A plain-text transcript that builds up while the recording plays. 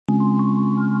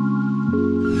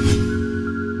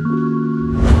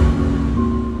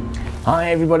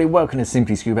Hi everybody, welcome to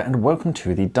Simply Scuba and welcome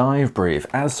to the dive brief.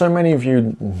 As so many of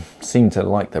you seem to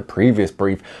like the previous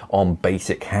brief on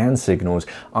basic hand signals,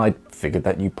 I figured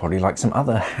that you probably like some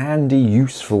other handy,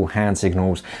 useful hand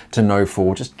signals to know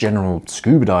for just general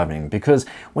scuba diving, because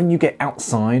when you get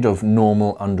outside of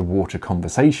normal underwater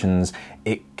conversations,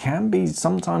 it can be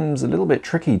sometimes a little bit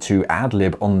tricky to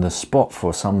ad-lib on the spot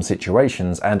for some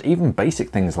situations, and even basic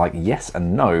things like yes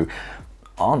and no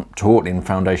aren't taught in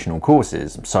foundational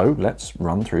courses, so let's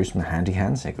run through some handy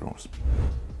hand signals.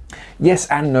 Yes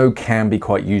and no can be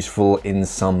quite useful in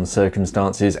some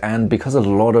circumstances, and because a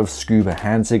lot of scuba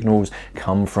hand signals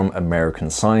come from American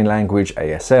Sign Language,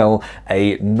 ASL,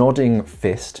 a nodding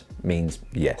fist means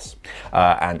yes,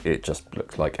 and it just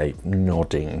looks like a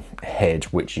nodding head,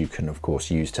 which you can of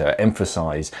course use to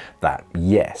emphasize that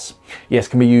yes. Yes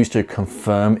can be used to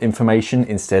confirm information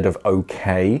instead of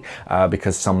okay,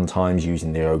 because sometimes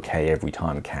using the okay every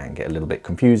time can get a little bit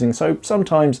confusing, so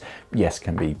sometimes yes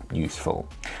can be useful.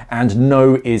 And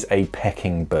no is a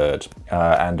pecking bird,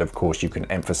 and of course you can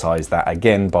emphasize that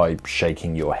again by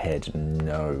shaking your head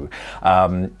no.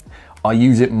 I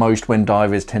use it most when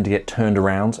divers tend to get turned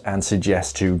around and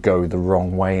suggest to go the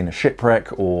wrong way in a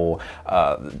shipwreck, or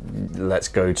let's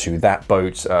go to that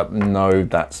boat. No,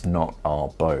 that's not our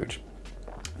boat.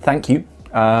 Thank you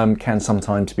can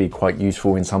sometimes be quite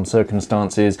useful in some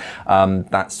circumstances.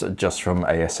 That's just from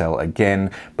ASL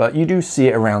again, but you do see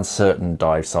it around certain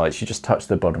dive sites. You just touch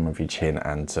the bottom of your chin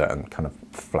and kind of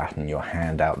flatten your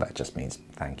hand out. That just means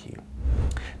thank you.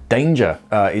 Danger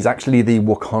is actually the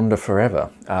Wakanda forever,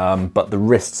 but the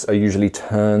wrists are usually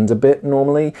turned a bit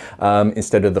normally.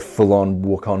 Instead of the full-on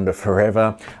Wakanda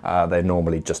forever, they're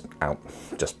normally just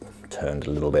turned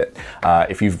a little bit.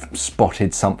 If you've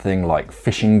spotted something like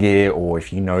fishing gear, or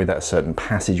if you know that a certain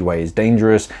passageway is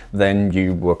dangerous, then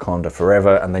you Wakanda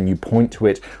forever, and then you point to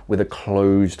it with a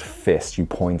closed fist. You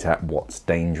point at what's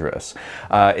dangerous.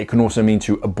 It can also mean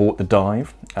to abort the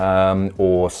dive,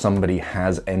 or somebody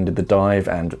has ended the dive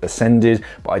and ascended,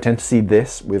 but I tend to see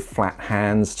this with flat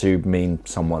hands to mean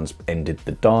someone's ended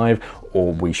the dive,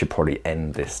 or we should probably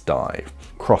end this dive.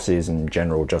 Crosses in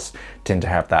general just tend to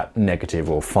have that negative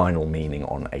or final meaning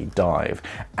on a dive.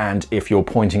 And if you're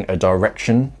pointing a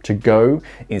direction to go,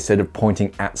 instead of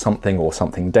pointing at something or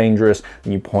something dangerous,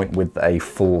 you point with a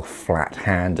full flat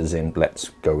hand, as in let's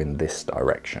go in this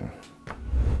direction.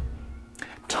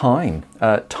 Time.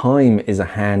 Time is a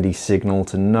handy signal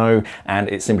to know, and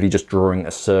it's simply just drawing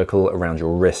a circle around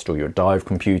your wrist or your dive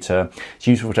computer. It's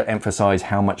useful to emphasize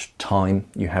how much time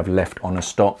you have left on a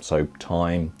stop, so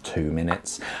time 2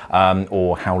 minutes,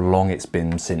 or how long it's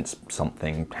been since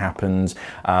something happened.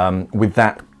 With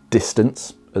that,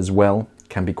 distance as well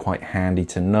can be quite handy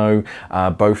to know.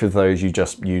 Both of those, you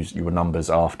just use your numbers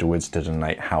afterwards to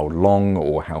denote how long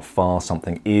or how far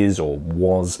something is or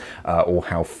was, or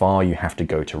how far you have to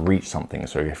go to reach something.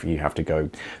 So if you have to go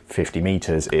 50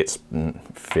 meters, it's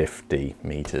 50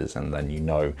 meters, and then you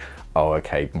know, oh,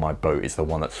 okay, my boat is the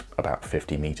one that's about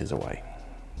 50 meters away.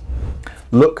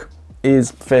 Look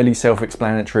is fairly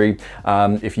self-explanatory.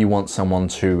 If you want someone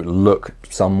to look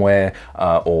somewhere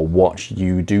or watch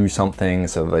you do something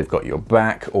so they've got your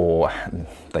back, or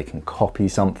they can copy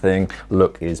something,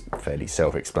 look is fairly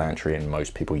self-explanatory, and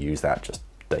most people use that just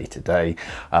day to day.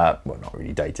 Well, not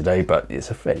really day to day, but it's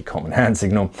a fairly common hand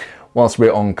signal. Whilst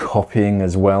we're on copying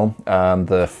as well,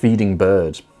 the feeding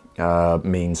bird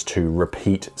means to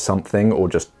repeat something or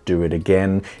just do it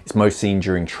again. It's most seen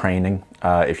during training.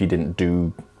 If you didn't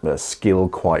do the skill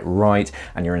quite right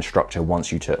and your instructor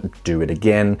wants you to do it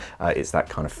again, it's that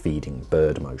kind of feeding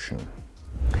bird motion.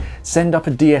 Send up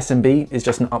a DSMB is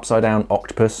just an upside down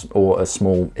octopus or a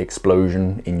small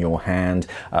explosion in your hand.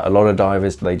 A lot of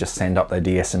divers, they just send up their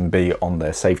DSMB on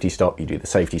their safety stop. You do the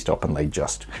safety stop and they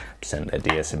just send their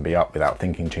DSMB up without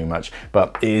thinking too much.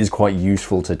 But it is quite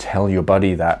useful to tell your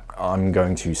buddy that I'm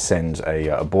going to send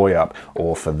a buoy up,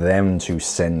 or for them to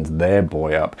send their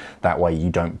buoy up. That way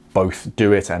you don't both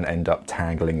do it and end up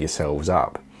tangling yourselves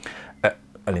up.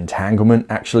 An entanglement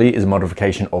actually is a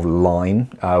modification of line,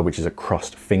 which is a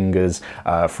crossed fingers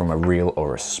from a reel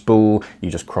or a spool. You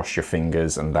just cross your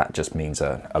fingers and that just means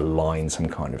a line, some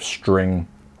kind of string.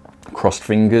 Crossed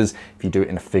fingers, if you do it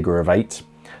in a figure of 8,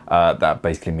 that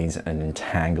basically means an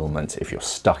entanglement. If you're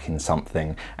stuck in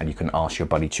something and you can ask your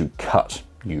buddy to cut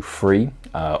you free,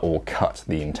 or cut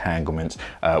the entanglement,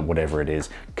 whatever it is.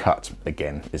 Cut,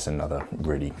 again, is another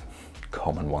really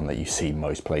common one that you see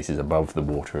most places above the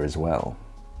water as well.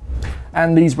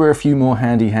 And these were a few more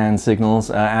handy hand signals.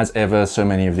 As ever, so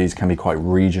many of these can be quite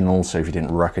regional, so if you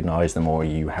didn't recognize them or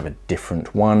you have a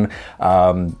different one,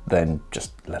 then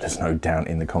just let us know down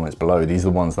in the comments below. These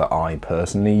are the ones that I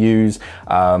personally use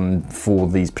for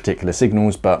these particular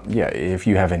signals, but yeah, if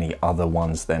you have any other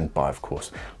ones, then of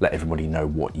course, let everybody know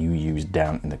what you use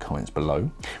down in the comments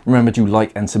below. Remember to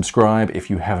like and subscribe if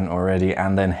you haven't already,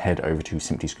 and then head over to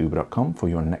simplyscuba.com for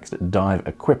your next dive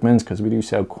equipment, because we do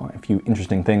sell quite a few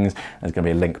interesting things. There's going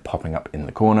to be a link popping up in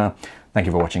the corner. Thank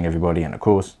you for watching, everybody, and of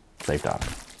course, safe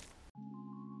diving.